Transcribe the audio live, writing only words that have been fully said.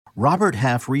Robert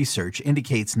Half research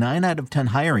indicates 9 out of 10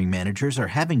 hiring managers are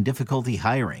having difficulty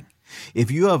hiring.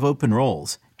 If you have open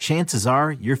roles, chances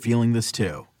are you're feeling this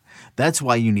too. That's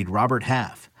why you need Robert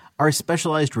Half. Our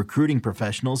specialized recruiting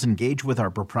professionals engage with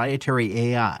our proprietary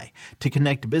AI to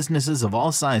connect businesses of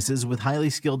all sizes with highly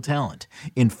skilled talent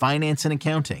in finance and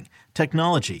accounting,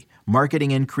 technology,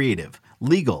 marketing and creative,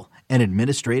 legal, and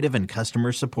administrative and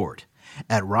customer support.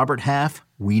 At Robert Half,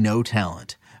 we know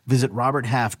talent. Visit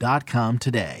roberthalf.com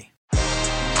today.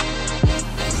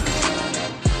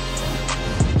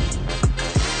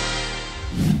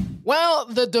 Well,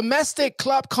 the domestic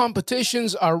club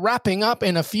competitions are wrapping up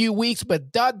in a few weeks,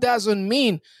 but that doesn't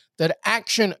mean that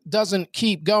action doesn't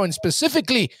keep going,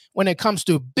 specifically when it comes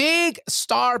to big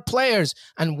star players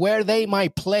and where they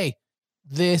might play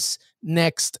this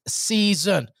next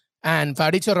season. And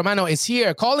Fabrizio Romano is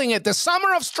here calling it the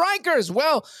summer of strikers.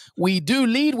 Well, we do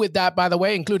lead with that, by the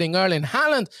way, including Erling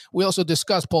Haaland. We also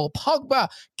discuss Paul Pogba,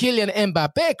 Kylian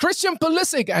Mbappe, Christian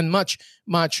Pulisic, and much,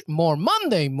 much more.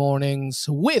 Monday mornings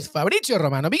with Fabrizio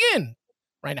Romano begin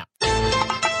right now.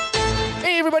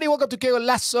 Hey, everybody. Welcome to Que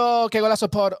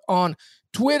Golazo Pod on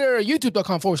Twitter,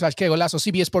 youtube.com/Que Golazo,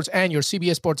 CBS Sports, and your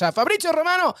CBS Sports app. Fabrizio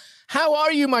Romano, how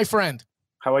are you, my friend?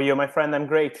 How are you, my friend? I'm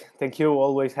great. Thank you.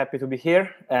 Always happy to be here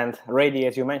and ready,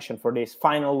 as you mentioned, for these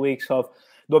final weeks of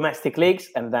domestic leagues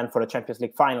and then for the Champions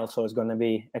League final. So it's going to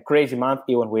be a crazy month,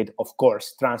 even with, of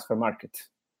course, transfer market.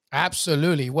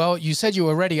 Absolutely. Well, you said you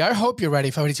were ready. I hope you're ready,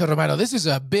 Fabrizio Romano. This is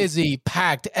a busy,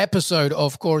 packed episode,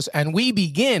 of course, and we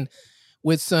begin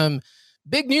with some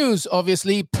big news,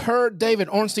 obviously. Per David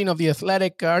Ornstein of The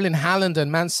Athletic, Erling Haaland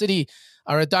and Man City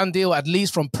are a done deal, at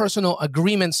least from personal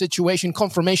agreement situation.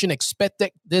 Confirmation expected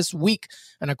this week.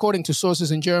 And according to sources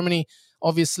in Germany,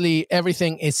 obviously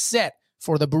everything is set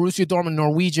for the Borussia Dortmund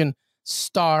Norwegian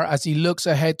star as he looks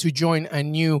ahead to join a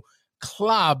new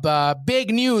club.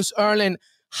 Big news, Erling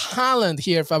Haaland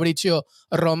here, Fabrizio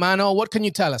Romano. What can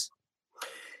you tell us?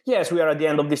 Yes, we are at the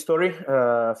end of this story.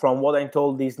 From what I'm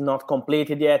told, it's not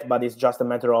completed yet, but it's just a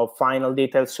matter of final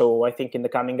details. So I think in the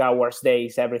coming hours,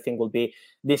 days, everything will be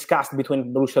discussed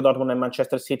between Borussia Dortmund and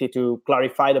Manchester City to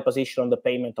clarify the position on the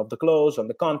payment of the clause, on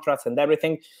the contracts and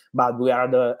everything. But we are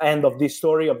at the end of this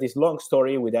story, of this long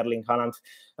story with Erling Haaland.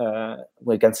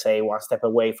 We can say one step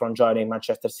away from joining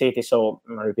Manchester City. So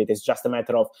I repeat, it's just a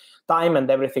matter of time and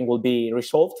everything will be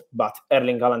resolved. But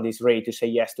Erling Haaland is ready to say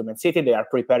yes to Man City. They are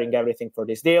preparing everything for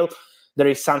this deal. There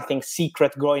is something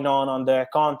secret going on the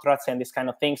contracts and these kind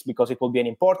of things because it will be an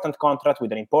important contract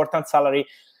with an important salary.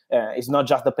 It's not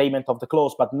just the payment of the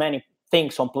clause, but many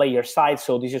things on player side.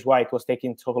 So this is why it was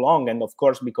taking so long. And of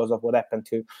course, because of what happened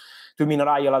to Mino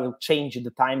Raiola, to change the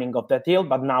timing of that deal.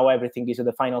 But now everything is at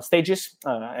the final stages.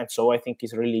 And so I think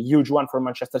it's a really huge one for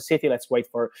Manchester City. Let's wait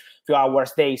for a few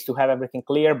hours, days to have everything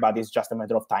clear. But it's just a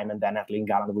matter of time. And then Erling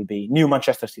Haaland will be new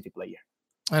Manchester City player.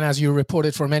 And as you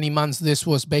reported for many months, this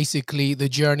was basically the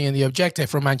journey and the objective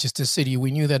for Manchester City.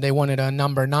 We knew that they wanted a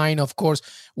number 9, of course.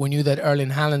 We knew that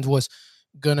Erling Haaland was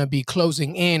going to be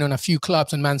closing in on a few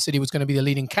clubs and Man City was going to be the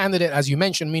leading candidate. As you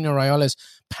mentioned, Mino Raiola's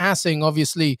passing,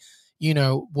 obviously,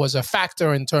 was a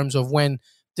factor in terms of when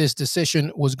this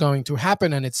decision was going to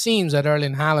happen. And it seems that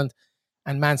Erling Haaland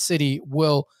and Man City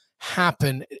will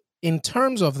happen in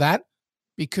terms of that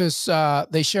because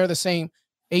they share the same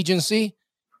agency,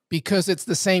 because it's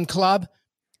the same club.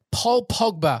 Paul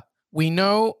Pogba, we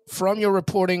know from your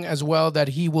reporting as well that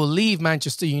he will leave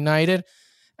Manchester United.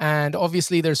 And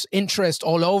obviously there's interest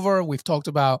all over. We've talked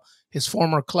about his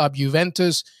former club,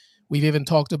 Juventus. We've even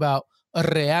talked about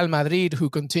Real Madrid, who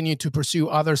continue to pursue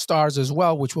other stars as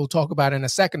well, which we'll talk about in a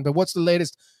second. But what's the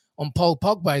latest on Paul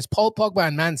Pogba? Is Paul Pogba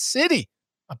and Man City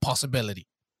a possibility?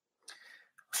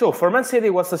 So for Man City,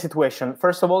 what's the situation?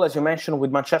 First of all, as you mentioned,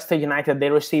 with Manchester United, they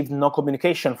received no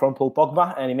communication from Paul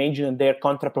Pogba, and imagine their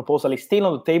contract proposal is still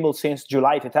on the table since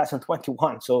July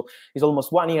 2021. So it's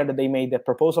almost 1 year that they made that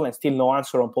proposal and still no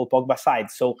answer on Paul Pogba's side.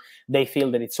 So they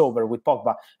feel that it's over with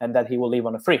Pogba and that he will leave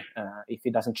on a free. If he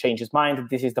doesn't change his mind,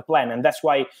 this is the plan. And that's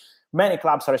why many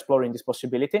clubs are exploring this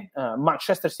possibility.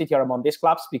 Manchester City are among these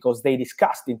clubs because they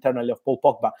discussed internally of Paul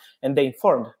Pogba and they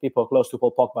informed people close to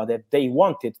Paul Pogba that they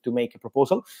wanted to make a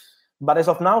proposal. But as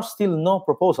of now, still no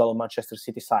proposal on Manchester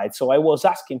City side. So I was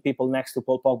asking people next to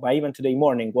Paul Pogba, even today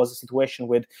morning, what's the situation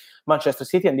with Manchester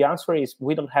City? And the answer is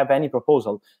we don't have any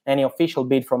proposal, any official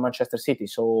bid from Manchester City.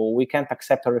 So we can't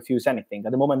accept or refuse anything.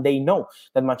 At the moment, they know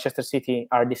that Manchester City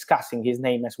are discussing his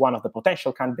name as one of the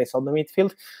potential candidates on the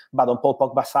midfield. But on Paul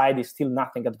Pogba's side, is still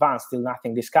nothing advanced, still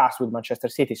nothing discussed with Manchester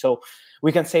City. So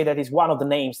we can say that is one of the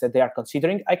names that they are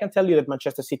considering. I can tell you that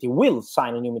Manchester City will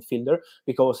sign a new midfielder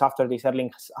because after this Erling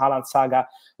Haaland saga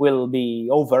will be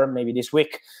over, maybe this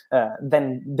week,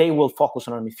 then they will focus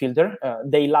on a midfielder.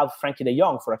 They love Frankie de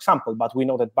Jong, for example, but we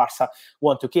know that Barca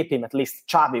want to keep him. At least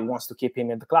Xavi wants to keep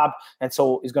him in the club, and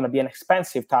so it's going to be an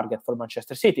expensive target for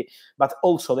Manchester City. But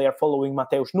also they are following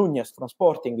Mateus Nunes from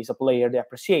Sporting. He's a player they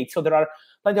appreciate. So there are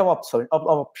plenty of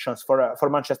options for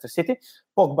Manchester City.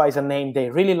 Pogba is a name they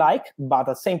really like, but at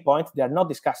the same point, they are not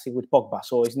discussing with Pogba.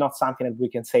 So it's not something that we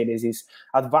can say this is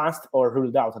advanced or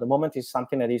ruled out. At the moment, it's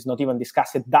something that is not even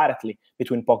discussed directly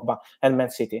between Pogba and Man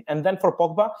City. And then for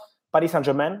Pogba, Paris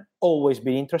Saint-Germain always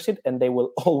be interested, and they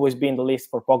will always be in the list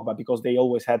for Pogba because they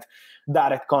always had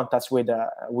direct contacts with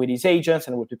his agents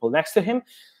and with people next to him.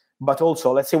 But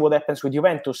also, let's see what happens with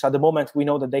Juventus. At the moment, we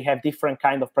know that they have different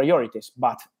kind of priorities,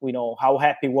 but we know how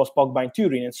happy was Pogba in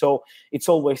Turin, and so it's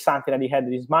always something that he had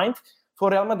in his mind.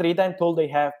 For Real Madrid, I'm told they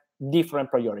have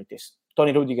different priorities.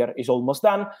 Tony Rudiger is almost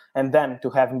done, and then to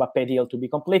have Mbappe deal to be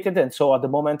completed, and so at the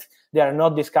moment, they are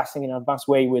not discussing in an advanced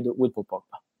way with Pogba.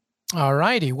 All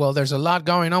righty. Well, there's a lot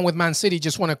going on with Man City.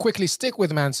 Just want to quickly stick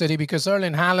with Man City because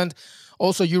Erling Haaland,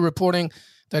 also you reporting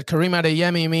that Karim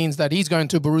Adeyemi means that he's going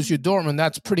to Borussia Dortmund.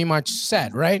 That's pretty much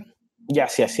set, right?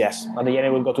 Yes.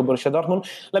 Adeyemi will go to Borussia Dortmund.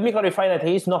 Let me clarify that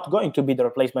he's not going to be the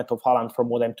replacement of Haaland from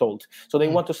what I'm told. So they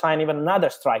want to sign even another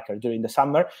striker during the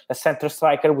summer, a center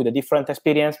striker with a different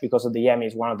experience because Adeyemi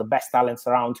is one of the best talents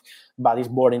around, but he's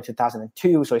born in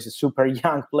 2002, so he's a super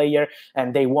young player,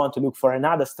 and they want to look for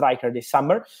another striker this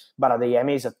summer. But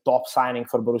Adeyemi is a top signing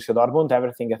for Borussia Dortmund.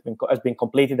 Everything has been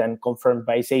completed and confirmed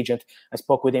by his agent. I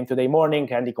spoke with him today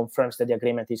morning, and he confirms that the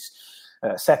agreement is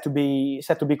set to be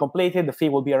completed. The fee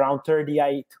will be around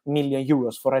 38 million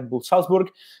euros for Red Bull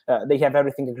Salzburg. They have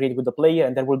everything agreed with the player,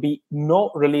 and there will be no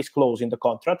release clause in the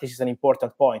contract. This is an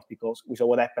important point because we saw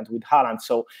what happened with Haaland.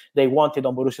 So they wanted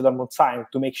on Borussia Dortmund side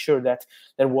to make sure that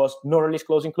there was no release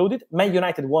clause included. Man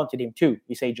United wanted him too,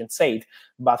 his agent said,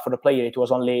 but for the player it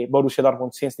was only Borussia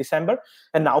Dortmund since December.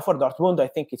 And now for Dortmund, I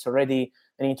think it's already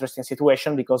an interesting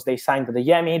situation because they signed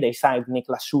Adeyemi, they signed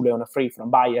Niklas Süle on a free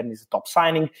from Bayern, he's a top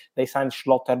signing. They signed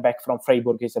Schlotterbeck from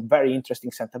Freiburg, he's a very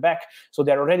interesting centre-back. So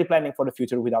they're already planning for the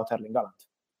future without Erling Haaland.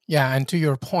 Yeah, and to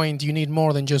your point, you need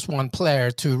more than just one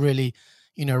player to really,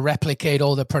 replicate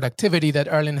all the productivity that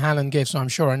Erling Haaland gave. So I'm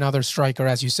sure another striker,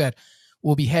 as you said,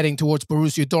 will be heading towards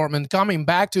Borussia Dortmund. Coming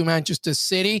back to Manchester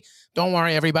City, don't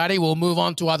worry, everybody, we'll move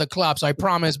on to other clubs, I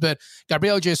promise. But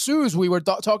Gabriel Jesus, we were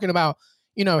talking about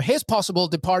his possible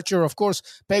departure. Of course,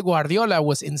 Pep Guardiola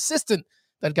was insistent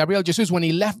that Gabriel Jesus, when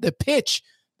he left the pitch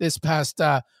this past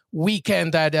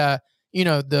weekend, that,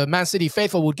 the Man City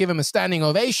faithful would give him a standing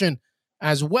ovation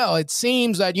as well. It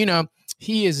seems that,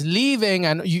 he is leaving,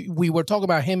 and we were talking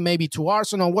about him maybe to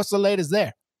Arsenal. What's the latest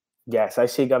there? Yes, I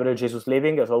see Gabriel Jesus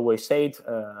leaving, as always said.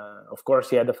 Of course,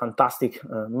 he had a fantastic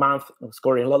month,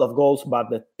 scoring a lot of goals,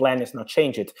 but the plan is not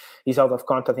changed. He's out of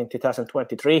contract in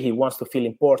 2023. He wants to feel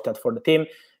important for the team.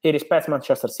 He respects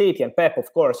Manchester City, and Pep,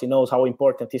 of course, he knows how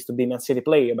important it is to be a Man City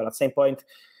player, but at the same point,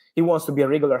 he wants to be a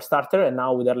regular starter, and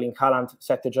now with Erling Haaland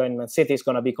set to join Man City, it's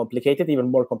going to be complicated, even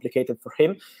more complicated for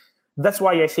him. That's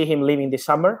why I see him leaving this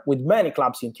summer, with many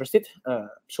clubs interested.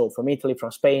 So from Italy,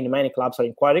 from Spain, many clubs are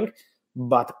inquiring.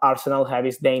 But Arsenal have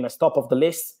his name as top of the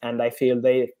list, and I feel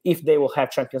if they will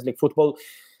have Champions League football,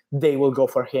 they will go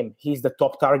for him. He's the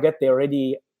top target. They're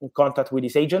already in contact with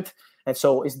his agent, and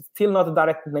so it's still not a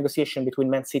direct negotiation between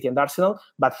Man City and Arsenal,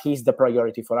 but he's the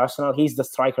priority for Arsenal. He's the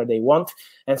striker they want,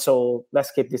 and so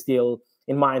let's keep this deal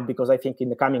in mind because I think in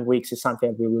the coming weeks it's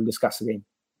something we will discuss again.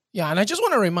 Yeah, and I just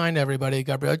want to remind everybody,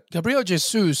 Gabriel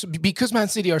Jesus, because Man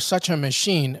City are such a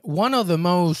machine, one of the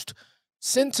most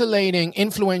scintillating,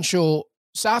 influential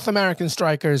South American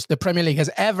strikers the Premier League has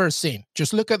ever seen.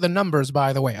 Just look at the numbers,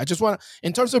 by the way. I just want to,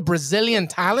 in terms of Brazilian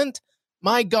talent,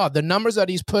 my God, the numbers that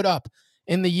he's put up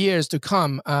in the years to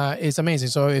come is amazing.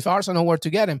 So if Arsenal were to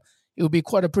get him, it would be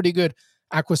quite a pretty good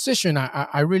acquisition.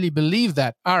 I really believe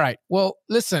that. All right. Well,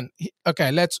 listen.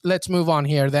 Okay, let's move on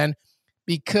here then,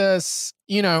 because,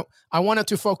 I wanted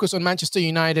to focus on Manchester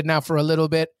United now for a little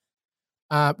bit.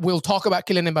 We'll talk about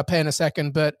Kylian Mbappe in a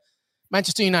second, but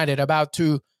Manchester United about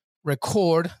to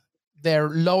record their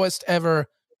lowest ever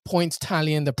points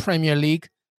tally in the Premier League.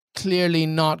 Clearly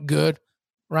not good,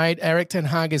 right? Erik ten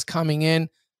Hag is coming in.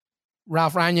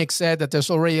 Ralf Rangnick said that there's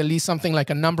already at least something like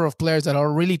a number of players that are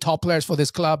really top players for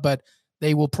this club, but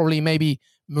they will probably maybe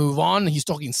move on. He's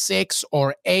talking 6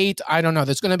 or 8. I don't know.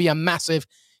 There's going to be a massive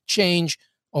change,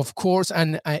 of course.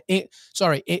 And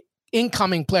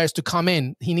incoming players to come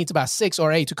in. He needs about 6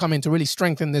 or 8 to come in to really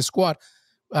strengthen this squad.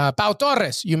 Pau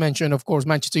Torres, you mentioned, of course,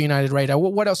 Manchester United radar.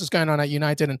 What else is going on at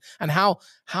United, and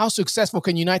how successful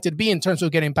can United be in terms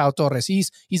of getting Pau Torres?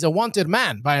 He's a wanted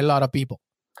man by a lot of people.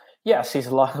 Yes, he's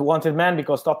a wanted man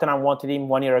because Tottenham wanted him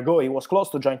 1 year ago. He was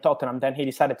close to join Tottenham. Then he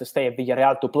decided to stay at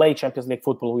Villarreal to play Champions League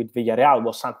football with Villarreal. It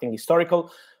was something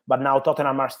historical. But now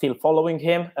Tottenham are still following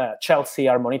him. Chelsea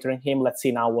are monitoring him. Let's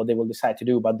see now what they will decide to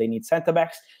do. But they need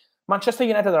centre-backs. Manchester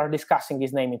United are discussing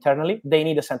his name internally. They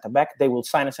need a centre-back. They will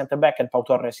sign a centre-back, and Pau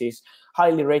Torres is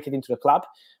highly rated into the club.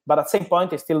 But at the same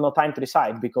point, there's still no time to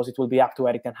decide because it will be up to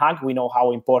Erik ten Hag. We know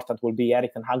how important will be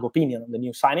Erik ten Hag's opinion on the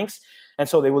new signings. And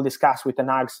so they will discuss with ten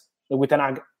Hag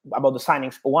about the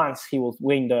signings once he will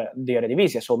win the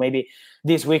Eredivisie. So maybe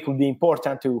this week will be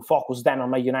important to focus then on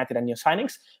Man United and new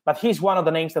signings. But he's one of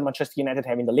the names that Manchester United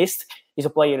have in the list. He's a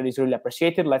player that is really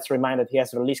appreciated. Let's remind that he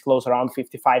has a release clause around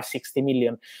 55, 60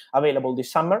 million available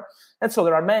this summer. And so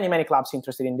there are many, many clubs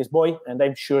interested in this boy. And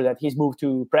I'm sure that his move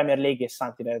to Premier League is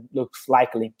something that looks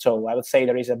likely. So I would say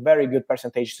there is a very good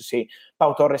percentage to see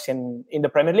Pau Torres in the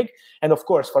Premier League. And of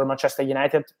course, for Manchester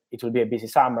United, it will be a busy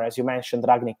summer. As you mentioned,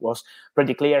 Rangnick was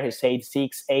pretty clear. He said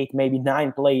 6, 8, maybe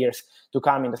 9 players to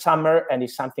come in the summer. And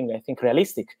it's something I think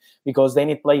realistic because they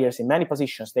need players in many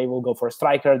positions. They will go for a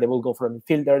striker. They will go for a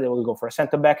midfielder. They will go for a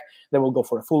centre-back. They will go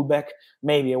for a full-back,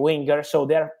 maybe a winger. So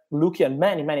they're looking at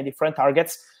many, many different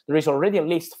targets. There is already a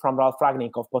list from Ralf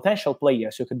Rangnick of potential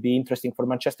players who could be interesting for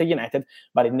Manchester United,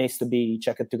 but it needs to be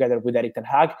checked together with Erik ten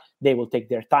Hag. They will take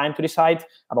their time to decide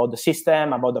about the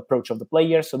system, about the approach of the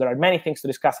players. So there are many things to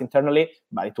discuss internally,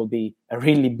 but it will be a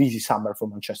really busy summer for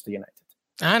Manchester United.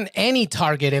 And any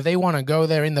target if they want to go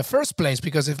there in the first place,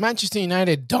 because if Manchester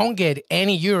United don't get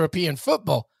any European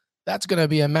football, that's going to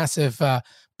be a massive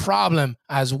problem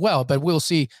as well. But we'll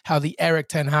see how the Erik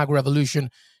ten Hag revolution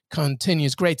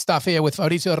continues. Great stuff here with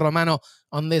Fabrizio Romano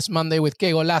on this Monday with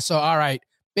Que Golazo. All right,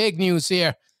 big news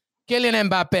here. Kylian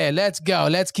Mbappe, let's go.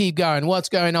 Let's keep going. What's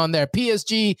going on there?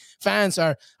 PSG fans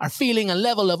are feeling a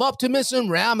level of optimism.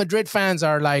 Real Madrid fans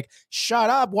are like, shut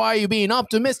up. Why are you being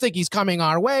optimistic? He's coming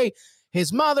our way.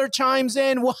 His mother chimes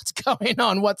in. What's going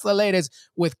on? What's the latest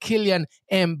with Kylian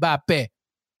Mbappe?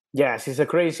 Yes, it's a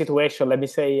crazy situation. Let me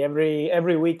say,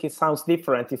 every week it sounds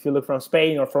different. If you look from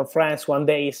Spain or from France, one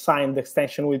day he signed the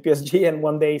extension with PSG and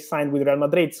one day he signed with Real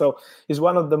Madrid. So it's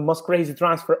one of the most crazy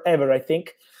transfer ever, I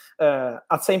think. At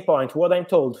the same point, what I'm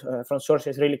told from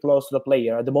sources really close to the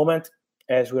player at the moment,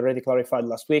 as we already clarified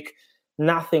last week,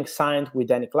 nothing signed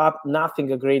with any club,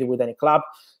 nothing agreed with any club.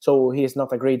 So he has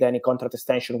not agreed any contract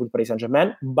extension with Paris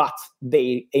Saint-Germain, but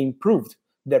they improved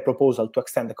their proposal to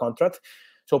extend the contract.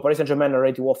 So Paris Saint-Germain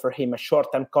already offered him a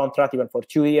short-term contract, even for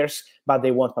 2 years, but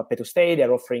they want Mbappe to stay.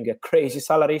 They're offering a crazy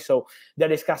salary. So they're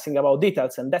discussing about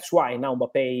details. And that's why now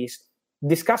Mbappe is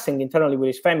discussing internally with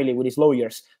his family, with his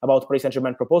lawyers about Paris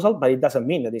Saint-Germain proposal, but it doesn't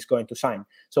mean that he's going to sign.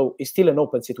 So it's still an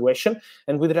open situation.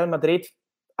 And with Real Madrid,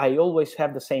 I always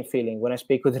have the same feeling when I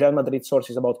speak with Real Madrid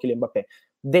sources about Kylian Mbappe.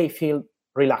 They feel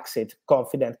relaxed,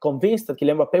 confident, convinced that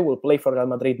Kylian Mbappe will play for Real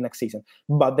Madrid next season.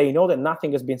 But they know that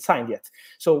nothing has been signed yet.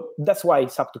 So that's why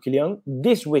it's up to Kylian.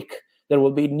 This week, there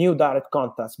will be new direct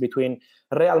contacts between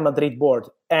Real Madrid board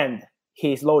and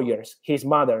his lawyers, his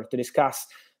mother, to discuss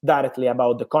directly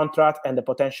about the contract and the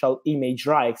potential image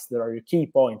rights that are a key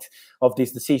point of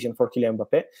this decision for Kylian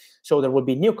Mbappe. So there will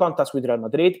be new contacts with Real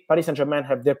Madrid. Paris Saint-Germain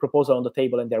have their proposal on the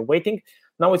table and they're waiting.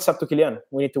 Now it's up to Kylian.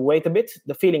 We need to wait a bit.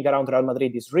 The feeling around Real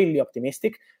Madrid is really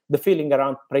optimistic. The feeling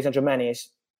around Paris Saint-Germain is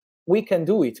we can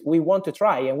do it. We want to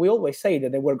try. And we always say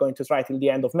that they were going to try till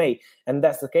the end of May. And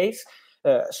that's the case.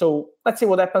 So let's see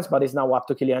what happens. But it's now up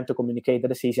to Kylian to communicate the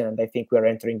decision. And I think we're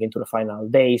entering into the final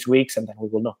days, weeks, and then we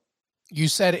will know. You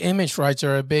said image rights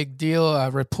are a big deal.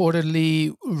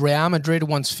 Reportedly, Real Madrid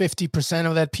wants 50%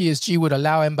 of that. PSG would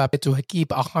allow Mbappe to keep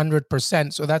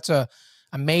 100%. So that's a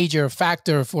major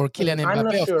factor for Kylian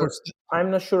Mbappe. I'm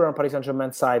not sure on Paris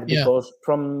Saint-Germain's side because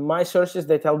from my sources,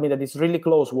 they tell me that it's really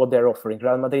close what they're offering,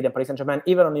 Real Madrid and Paris Saint-Germain,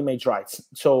 even on image rights.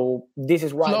 So this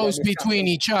is why... Close between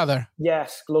each other.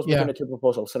 Yes, close between the two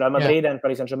proposals, Real Madrid and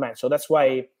Paris Saint-Germain. So that's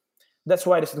why the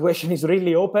situation is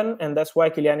really open, and that's why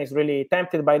Kylian is really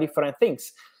tempted by different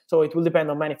things. So it will depend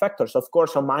on many factors, of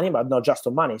course, on money, but not just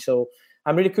on money. So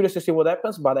I'm really curious to see what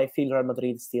happens, but I feel Real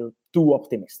Madrid is still too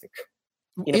optimistic.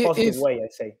 In a positive way, I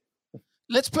say.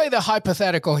 Let's play the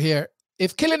hypothetical here.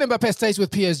 If Kylian Mbappe stays with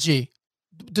PSG,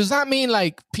 does that mean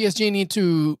like PSG need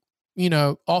to,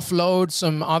 offload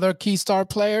some other key star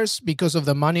players because of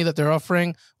the money that they're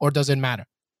offering, or does it matter?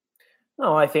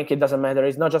 No, I think it doesn't matter.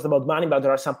 It's not just about money, but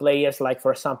there are some players, like,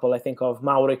 for example, I think of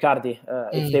Mauro Icardi.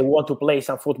 If they want to play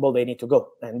some football, they need to go.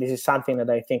 And this is something that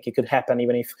I think it could happen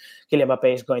even if Kylian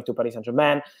Mbappe is going to Paris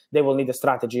Saint-Germain. They will need a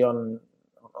strategy on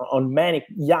on many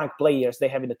young players they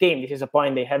have in the team. This is a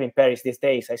point they have in Paris these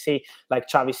days. I see like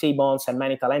Xavi Simons and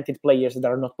many talented players that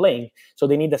are not playing. So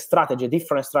they need a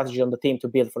different strategy on the team to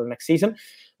build for the next season.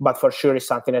 But for sure, it's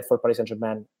something that for Paris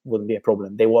Saint-Germain wouldn't be a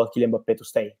problem. They want Kylian Mbappe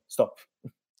to stop.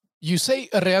 You say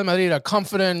Real Madrid are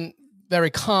confident, very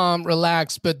calm,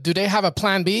 relaxed, but do they have a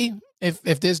plan B if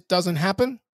this doesn't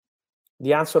happen?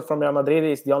 The answer from Real Madrid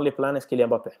is the only plan is Kylian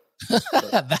Mbappe.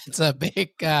 That's a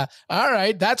big. All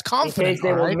right, that's confident. In case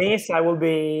they will miss, I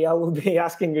will be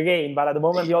asking again. But at the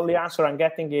moment, the only answer I'm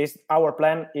getting is our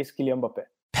plan is Kylian Mbappe.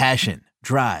 Passion,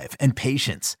 drive, and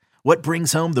patience. What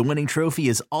brings home the winning trophy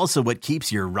is also what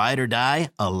keeps your ride or die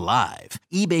alive.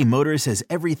 eBay Motors has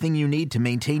everything you need to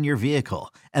maintain your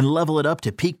vehicle and level it up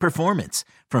to peak performance,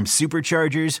 from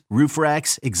superchargers, roof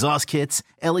racks, exhaust kits,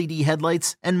 LED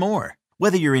headlights, and more.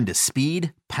 Whether you're into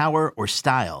speed, power, or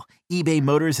style, eBay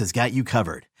Motors has got you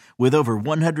covered. With over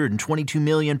 122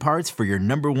 million parts for your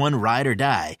number one ride or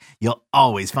die, you'll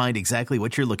always find exactly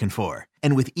what you're looking for.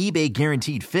 And with eBay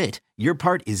Guaranteed Fit, your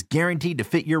part is guaranteed to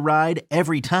fit your ride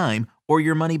every time or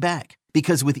your money back.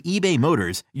 Because with eBay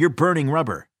Motors, you're burning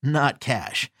rubber, not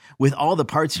cash. With all the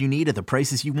parts you need at the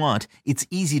prices you want, it's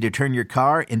easy to turn your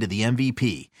car into the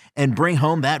MVP and bring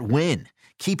home that win.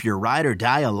 Keep your ride or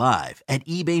die alive at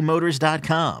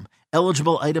ebaymotors.com.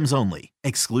 Eligible items only.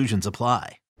 Exclusions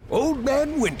apply. Old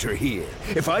Man Winter here.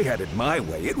 If I had it my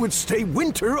way, it would stay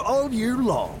winter all year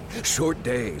long. Short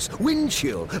days, wind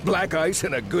chill, black ice,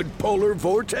 and a good polar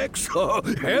vortex. Oh,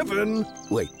 heaven!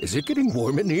 Wait, is it getting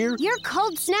warm in here? Your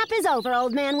cold snap is over,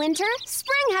 Old Man Winter.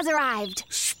 Spring has arrived.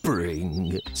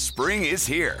 Spring. Spring is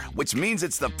here, which means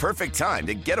it's the perfect time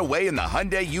to get away in the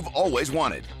Hyundai you've always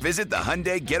wanted. Visit the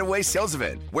Hyundai Getaway Sales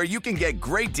Event, where you can get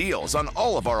great deals on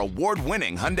all of our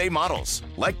award-winning Hyundai models,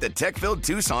 like the tech-filled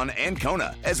Tucson and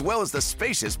Kona, as well as the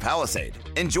spacious Palisade.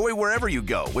 Enjoy wherever you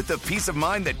go with the peace of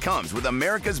mind that comes with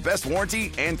America's best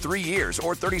warranty and 3 years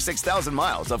or 36,000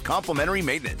 miles of complimentary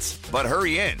maintenance. But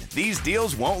hurry in, these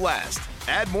deals won't last.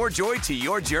 Add more joy to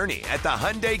your journey at the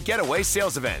Hyundai Getaway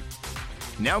Sales Event.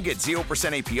 Now get 0%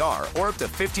 APR or up to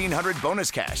 $1,500 bonus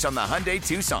cash on the Hyundai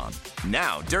Tucson.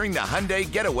 Now, during the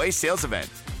Hyundai Getaway Sales Event.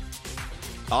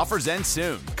 Offers end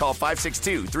soon. Call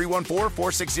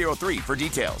 562-314-4603 for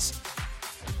details.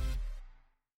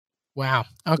 Wow.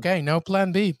 Okay, no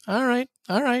plan B. All right.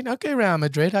 Okay, Real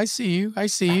Madrid, I see you.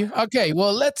 Okay,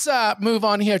 well, let's move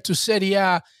on here to Serie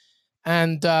A.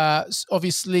 And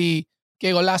obviously,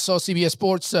 Que Golazo, CBS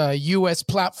Sports, U.S.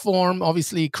 platform.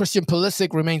 Obviously, Christian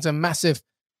Pulisic remains a massive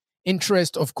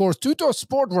interest. Of course, Tutto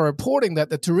Sport were reporting that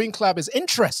the Turin club is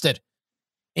interested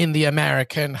in the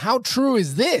American. How true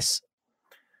is this?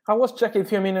 I was checking a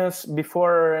few minutes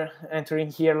before entering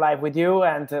here live with you,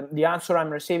 and the answer I'm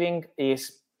receiving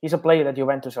is he's a player that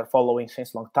Juventus are following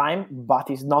since a long time, but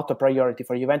is not a priority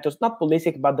for Juventus. Not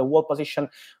Pulisic, but the whole position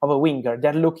of a winger.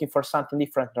 They're looking for something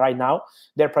different right now.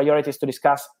 Their priority is to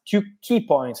discuss two key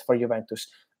points for Juventus.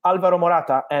 Alvaro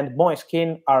Morata and Moise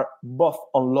Kean are both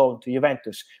on loan to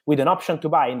Juventus, with an option to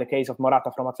buy in the case of Morata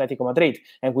from Atletico Madrid,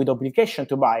 and with obligation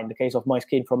to buy in the case of Moise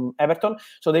Kean from Everton.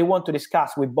 So they want to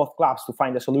discuss with both clubs to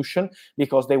find a solution,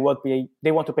 because they want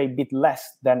to pay a bit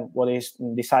less than what is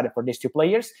decided for these two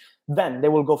players. Then they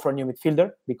will go for a new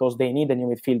midfielder, because they need a new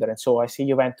midfielder. And so I see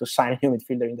Juventus sign a new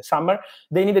midfielder in the summer.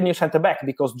 They need a new centre-back,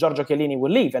 because Giorgio Chiellini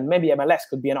will leave, and maybe MLS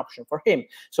could be an option for him.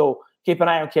 So keep an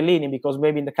eye on Chiellini, because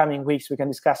maybe in the coming weeks we can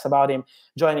discuss about him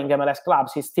joining MLS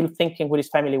clubs. He's still thinking with his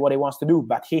family what he wants to do,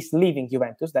 but he's leaving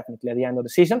Juventus definitely at the end of the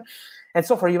season. And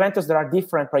so for Juventus, there are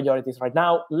different priorities right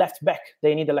now. Left back,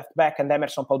 they need a left back, and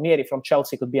Emerson Palmieri from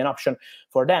Chelsea could be an option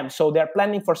for them. So they're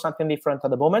planning for something different at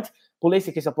the moment.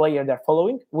 Pulisic is a player they're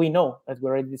following. We know, as we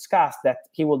already discussed, that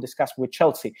he will discuss with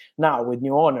Chelsea now, with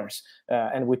new owners,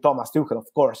 and with Thomas Tuchel, of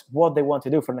course, what they want to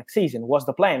do for next season. What's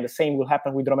the plan? The same will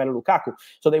happen with Romelu Lukaku.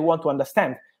 So they want to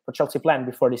understand the Chelsea plan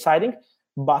before deciding.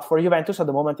 But for Juventus at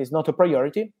the moment, it's not a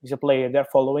priority. He's a player they're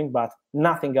following, but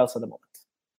nothing else at the moment.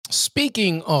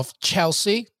 Speaking of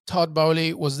Chelsea, Todd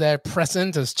Bowley was there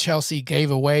present as Chelsea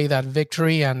gave away that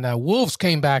victory, and Wolves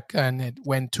came back and it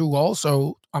went 2-2.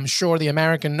 So I'm sure the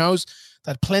American knows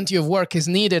that plenty of work is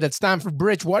needed at Stamford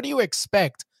Bridge. What do you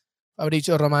expect,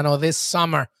 Fabrizio Romano, this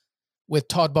summer with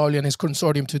Todd Bowley and his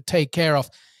consortium to take care of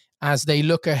as they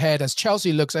look ahead, as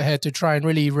Chelsea looks ahead to try and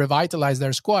really revitalize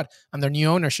their squad and their new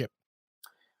ownership?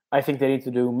 I think they need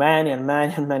to do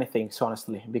many things,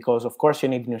 honestly, because, of course, you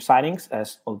need new signings.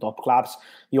 As all top clubs,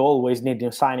 you always need new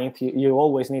signings. You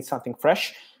always need something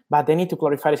fresh. But they need to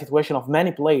clarify the situation of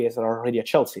many players that are already at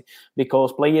Chelsea,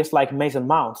 because players like Mason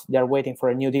Mount, they're waiting for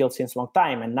a new deal since a long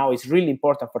time. And now it's really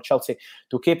important for Chelsea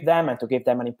to keep them and to give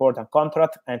them an important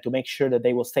contract and to make sure that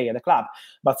they will stay at the club.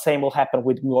 But same will happen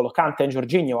with N'Golo Kante and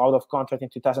Jorginho out of contract in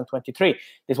 2023.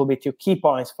 This will be two key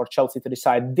points for Chelsea to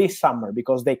decide this summer,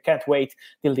 because they can't wait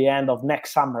till the end of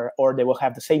next summer, or they will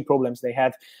have the same problems they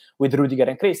had with Rudiger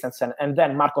and Christensen. And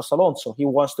then Marcos Alonso, he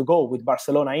wants to go with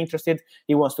Barcelona interested.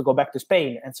 He wants to go back to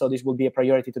Spain. And so this will be a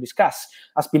priority to discuss.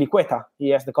 Azpilicueta, he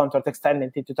has the contract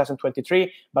extended in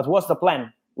 2023, but what's the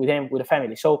plan with him, with the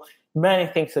family? So many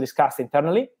things to discuss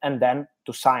internally and then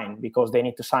to sign, because they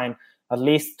need to sign at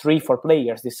least 3-4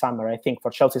 players this summer. I think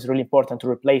for Chelsea it's really important to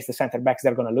replace the center-backs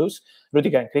they're going to lose,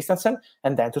 Rudiger and Christensen,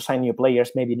 and then to sign new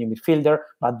players, maybe a new midfielder,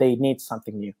 but they need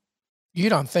something new. You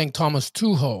don't think Thomas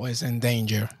Tuchel is in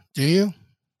danger, do you?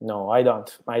 No, I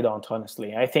don't,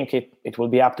 honestly. I think it will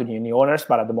be up to the new owners,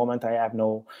 but at the moment I have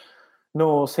no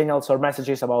signals or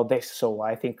messages about this. So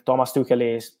I think Thomas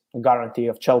Tuchel is a guarantee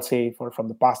of Chelsea from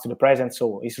the past to the present,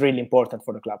 so it's really important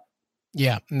for the club.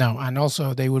 Yeah, no, and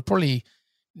also they would probably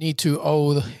need to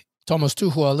owe Thomas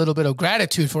Tuchel a little bit of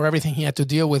gratitude for everything he had to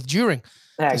deal with during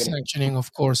the sanctioning.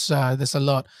 Of course, there's a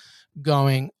lot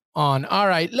going on. All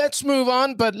right, let's move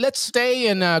on, but let's stay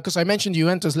in, because I mentioned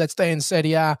Juventus, let's stay in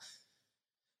Serie A.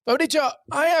 Fabrizio,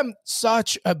 I am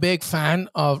such a big fan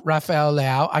of Rafael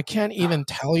Leao. I can't even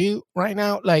tell you right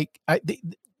now, like,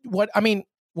 what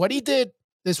he did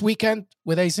this weekend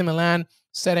with AC Milan,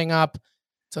 setting up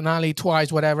Tonali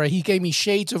twice, whatever. He gave me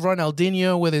shades of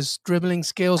Ronaldinho with his dribbling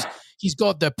skills. He's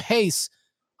got the pace.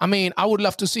 I mean, I would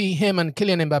love to see him and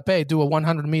Kylian Mbappe do a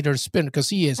 100-meter sprint, because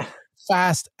he is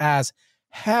fast as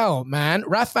hell, man.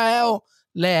 Rafael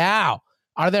Leao.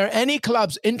 Are there any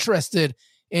clubs interested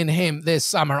in him this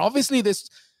summer? Obviously, this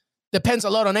depends a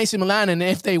lot on AC Milan, and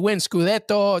if they win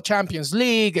Scudetto, Champions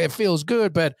League, it feels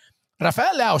good. But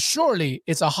Rafael Leao, surely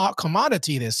it's a hot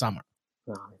commodity this summer.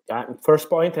 First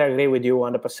point, I agree with you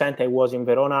 100%. I was in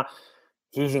Verona.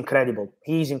 He's incredible.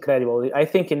 I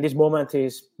think in this moment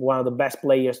he's one of the best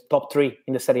players, top 3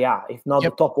 in the Serie A, if not the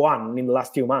top 1 in the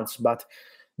last few months. But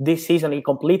this season he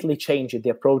completely changed the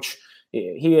approach.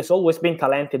 He has always been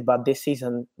talented, but this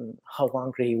season, how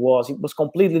hungry he was. It was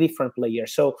completely different player.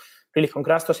 So really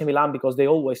congrats to AC Milan, because they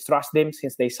always trust him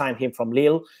since they signed him from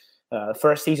Lille.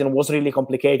 First season was really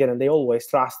complicated, and they always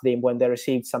trust him when they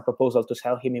received some proposal to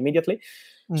sell him immediately.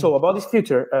 So about his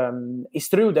future, it's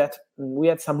true that we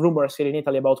had some rumors here in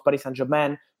Italy about Paris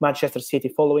Saint-Germain, Manchester City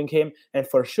following him, and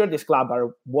for sure this club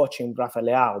are watching Rafael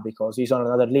Leao because he's on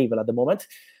another level at the moment.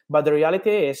 But the reality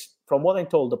is, from what I'm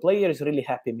told, the player is really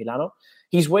happy in Milano.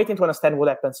 He's waiting to understand what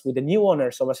happens with the new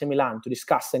owners of AC Milan to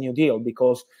discuss a new deal,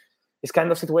 because it's kind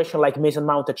of situation like Mason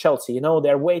Mount at Chelsea.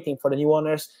 They're waiting for the new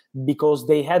owners because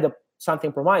they had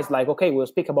something promised, like, okay, we'll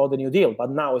speak about the new deal, but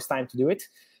now it's time to do it.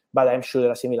 But I'm sure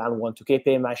that AC Milan want to keep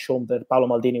him. I show that Paolo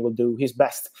Maldini will do his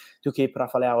best to keep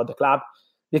Rafael Leao at the club.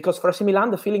 Because for AC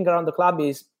Milan, the feeling around the club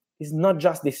is not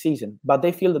just this season, but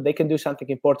they feel that they can do something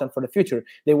important for the future.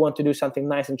 They want to do something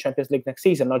nice in Champions League next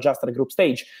season, not just at the group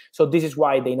stage. So this is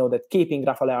why they know that keeping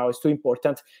Rafael Leao is too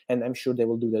important, and I'm sure they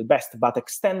will do their best. But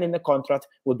extending the contract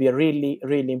would be a really,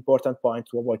 really important point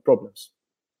to avoid problems.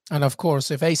 And of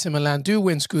course, if AC Milan do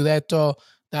win Scudetto,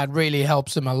 that really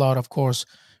helps them a lot, of course,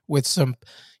 with some,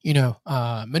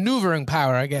 maneuvering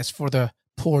power, I guess, for the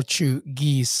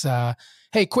Portuguese.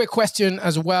 Hey, quick question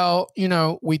as well.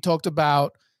 We talked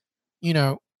about,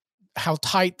 how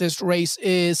tight this race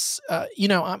is.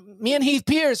 Me and Heath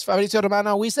Pierce, Fabrizio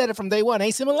Romano, we said it from day one.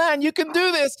 AC Milan, you can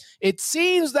do this. It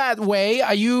seems that way.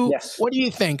 Yes. What do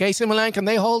you think? AC Milan, can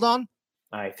they hold on?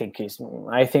 I think it's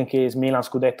Milan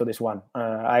Scudetto, this one.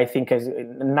 I think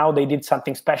now they did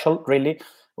something special, really,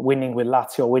 winning with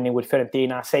Lazio, winning with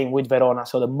Fiorentina, same with Verona.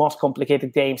 So the most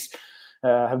complicated games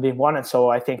have been won, and so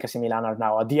I think AC Milan are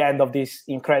now at the end of this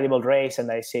incredible race,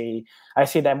 and I see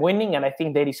them winning, and I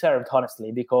think they deserved,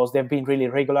 honestly, because they've been really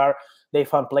regular. They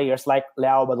found players like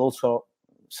Leao, but also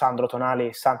Sandro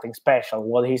Tonali is something special.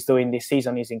 What he's doing this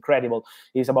season is incredible.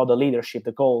 It's about the leadership,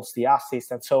 the goals, the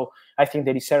assists. And so I think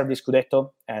they deserve this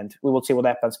Scudetto, and we will see what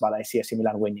happens, but I see AC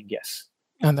Milan winning, yes.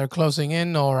 And they're closing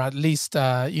in, or at least,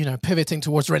 pivoting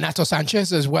towards Renato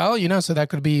Sanchez as well, so that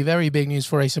could be very big news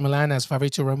for AC Milan, as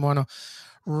Fabrizio Romano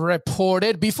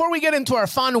reported. Before we get into our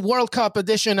fun World Cup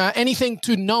edition, anything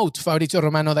to note, Fabrizio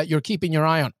Romano, that you're keeping your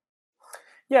eye on?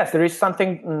 Yes, there is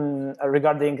something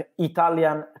regarding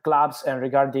Italian clubs and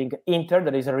regarding Inter.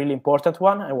 That is a really important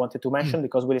one I wanted to mention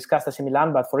because we discussed AC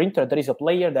Milan, but for Inter, there is a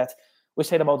player that we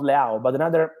said about Leao, but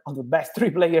another of the best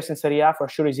 3 players in Serie A for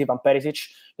sure is Ivan Perisic,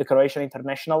 the Croatian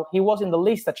international. He was in the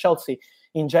list at Chelsea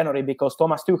in January because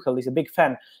Thomas Tuchel is a big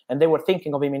fan and they were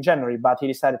thinking of him in January, but he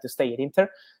decided to stay at Inter.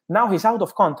 Now he's out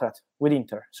of contract with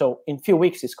Inter. So in a few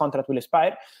weeks, his contract will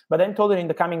expire. But then told him in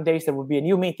the coming days, there will be a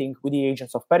new meeting with the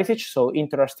agents of Perisic. So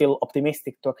Inter are still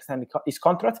optimistic to extend his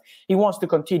contract. He wants to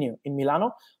continue in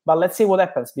Milano, but let's see what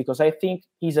happens because I think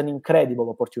he's an incredible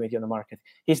opportunity on the market.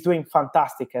 He's doing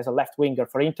fantastic as a left winger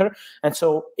for Inter. And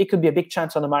so it could be a big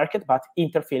chance on the market, but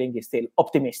Inter feeling is still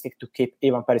optimistic to keep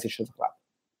Ivan Perisic as a club.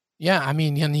 Yeah, I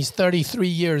mean, and he's 33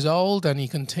 years old and he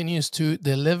continues to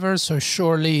deliver. So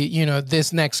surely,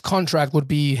 this next contract would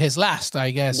be his last,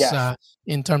 I guess, yes.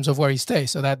 In terms of where he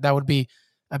stays. So that would be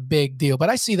a big deal.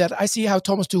 But I see how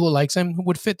Thomas Tuchel likes him,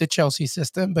 would fit the Chelsea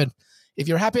system. But if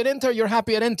you're happy at Inter, you're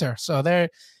happy at Inter. So there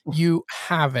you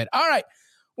have it. All right.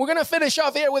 We're going to finish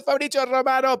off here with Fabrizio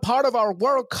Romano, part of our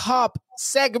World Cup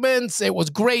segments. It was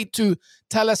great to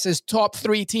tell us his top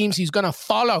 3 teams he's going to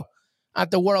follow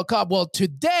at the World Cup. Well,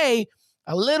 today,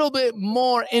 a little bit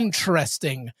more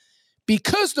interesting.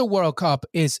 Because the World Cup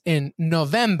is in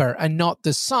November and not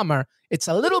the summer, it's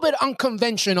a little bit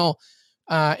unconventional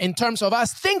in terms of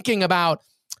us thinking about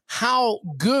how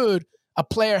good a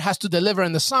player has to deliver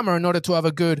in the summer in order to have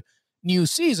a good new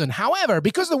season. However,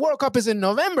 because the World Cup is in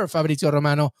November, Fabrizio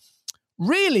Romano,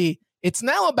 really, it's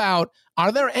now about,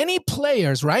 are there any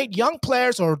players, right, young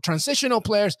players or transitional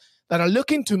players that are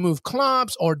looking to move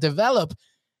clubs or develop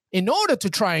in order to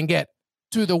try and get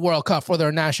to the World Cup for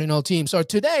their national team? So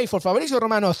today, for Fabrizio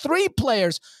Romano, 3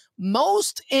 players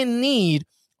most in need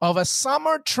of a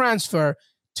summer transfer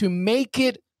to make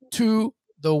it to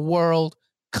the World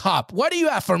Cup. What do you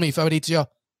have for me, Fabrizio?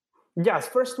 Yes,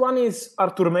 first one is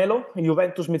Artur Melo,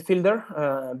 Juventus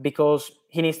midfielder, because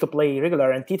he needs to play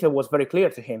regular, and Tite was very clear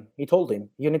to him. He told him,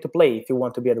 you need to play if you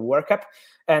want to be at the World Cup.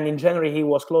 And in January, he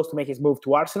was close to make his move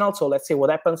to Arsenal, so let's see what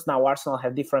happens. Now Arsenal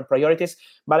have different priorities,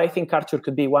 but I think Artur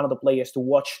could be one of the players to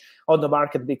watch on the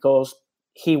market because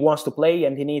he wants to play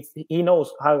and he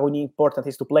knows how important it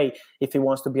is to play if he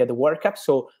wants to be at the World Cup.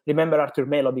 So remember Artur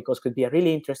Melo because it could be a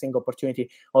really interesting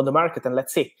opportunity on the market, and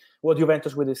let's see what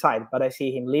Juventus will decide. But I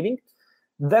see him leaving.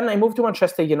 Then I move to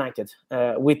Manchester United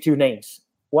with 2 names.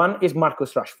 One is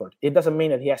Marcus Rashford. It doesn't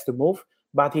mean that he has to move,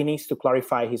 but he needs to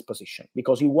clarify his position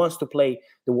because he wants to play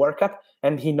the World Cup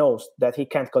and he knows that he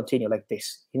can't continue like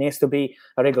this. He needs to be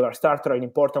a regular starter, an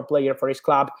important player for his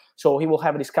club. So he will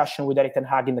have a discussion with Erik ten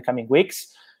Hag in the coming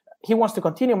weeks. He wants to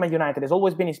continue Man United. Has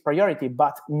always been his priority,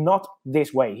 but not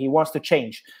this way. He wants to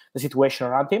change the situation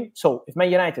around him. So if Man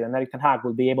United and Erik ten Hag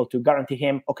will be able to guarantee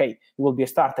him, okay, he will be a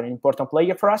starter, an important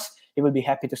player for us, he will be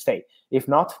happy to stay. If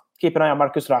not, keep an eye on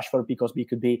Marcus Rashford because he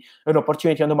could be an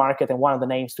opportunity on the market and one of the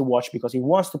names to watch because he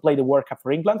wants to play the World Cup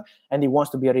for England and he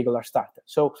wants to be a regular starter.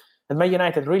 So at Man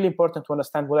United, really important to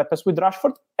understand what happens with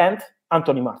Rashford and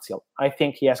Anthony Martial. I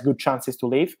think he has good chances to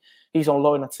leave. He's on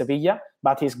loan at Sevilla,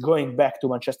 but he's going back to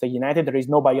Manchester United. There is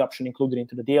no buy option included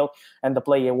into the deal, and the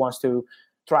player wants to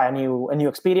try a new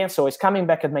experience. So he's coming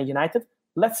back at Man United.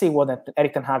 Let's see what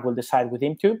Erik ten Hag will decide with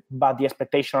him too. But the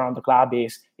expectation around the club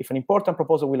is if an important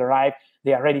proposal will arrive,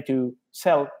 they are ready to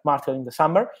sell Martial in the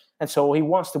summer. And so he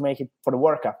wants to make it for the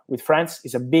World Cup. With France,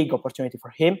 it's a big opportunity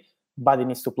for him, but he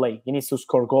needs to play. He needs to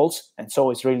score goals. And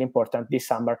so it's really important this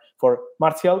summer for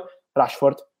Martial,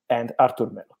 Rashford, and Artur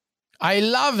Melo. I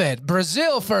love it.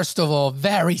 Brazil, first of all,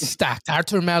 very stacked.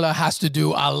 Artur Melo has to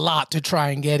do a lot to try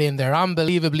and get in there.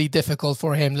 Unbelievably difficult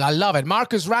for him. I love it.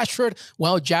 Marcus Rashford,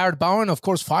 well, Jared Bowen, of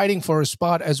course, fighting for a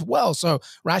spot as well. So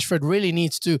Rashford really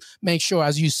needs to make sure,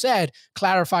 as you said,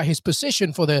 clarify his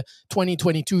position for the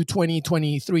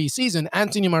 2022-2023 season.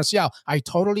 Anthony Martial, I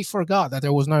totally forgot that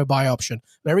there was no buy option.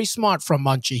 Very smart from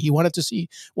Munchie. He wanted to see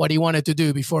what he wanted to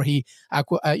do before he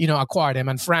acquired him.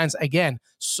 And France, again,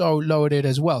 so loaded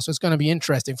as well. So it's going to be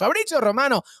interesting. Fabrizio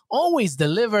Romano always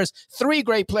delivers 3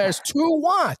 great players to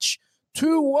watch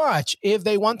if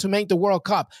they want to make the World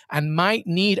Cup and might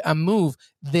need a move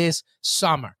this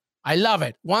summer. I love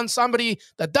it. Somebody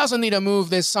that doesn't need a move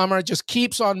this summer, just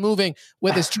keeps on moving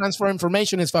with his transfer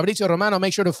information is Fabrizio Romano.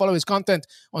 Make sure to follow his content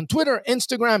on Twitter,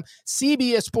 Instagram,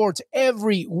 CBS Sports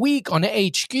every week on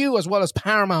HQ as well as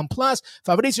Paramount Plus.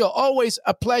 Fabrizio, always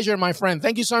a pleasure, my friend.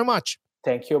 Thank you so much.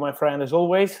 Thank you, my friend, as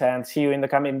always, and see you in the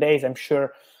coming days. I'm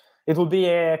sure it will be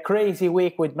a crazy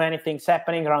week with many things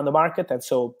happening around the market, and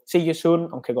so see you soon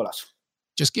on Que Golazo.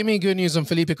 Just give me good news on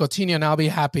Felipe Coutinho and I'll be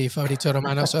happy, Fabrizio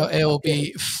Romano, so it will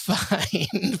be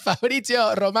fine.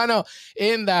 Fabrizio Romano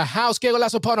in the house. Que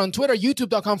Golazo Pod on Twitter,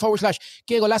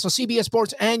 youtube.com/Que Golazo, CBS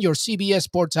Sports, and your CBS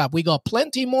Sports app. We got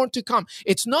plenty more to come.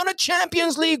 It's not a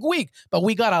Champions League week, but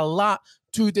we got a lot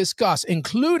to discuss,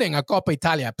 including a Coppa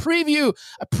Italia preview,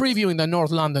 a preview in the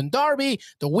North London Derby,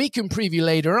 the weekend preview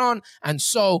later on, and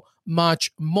so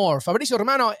much more. Fabrizio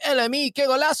Romano, LME, que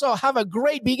golazo. Have a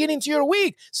great beginning to your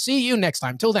week. See you next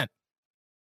time. Till then.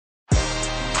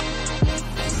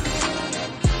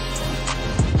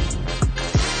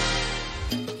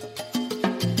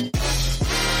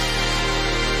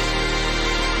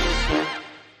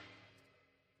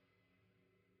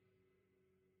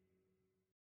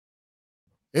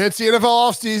 It's the NFL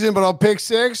offseason, but on Pick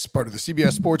Six, part of the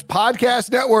CBS Sports Podcast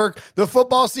Network, the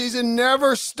football season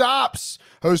never stops.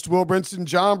 Host Will Brinson,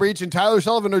 John Breach, and Tyler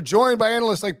Sullivan are joined by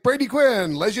analysts like Brady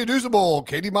Quinn, Lesia Duzable,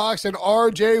 Katie Mox, and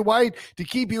RJ White to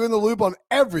keep you in the loop on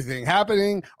everything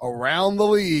happening around the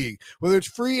league. Whether it's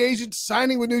free agents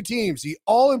signing with new teams, the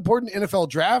all-important NFL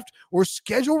draft, or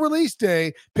schedule release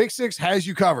day, Pick Six has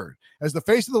you covered. As the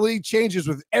face of the league changes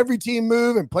with every team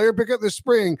move and player pickup this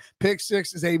spring, Pick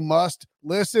Six is a must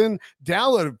listen.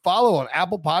 Download and follow on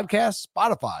Apple Podcasts,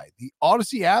 Spotify, the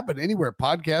Odyssey app, and anywhere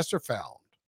podcasts are found.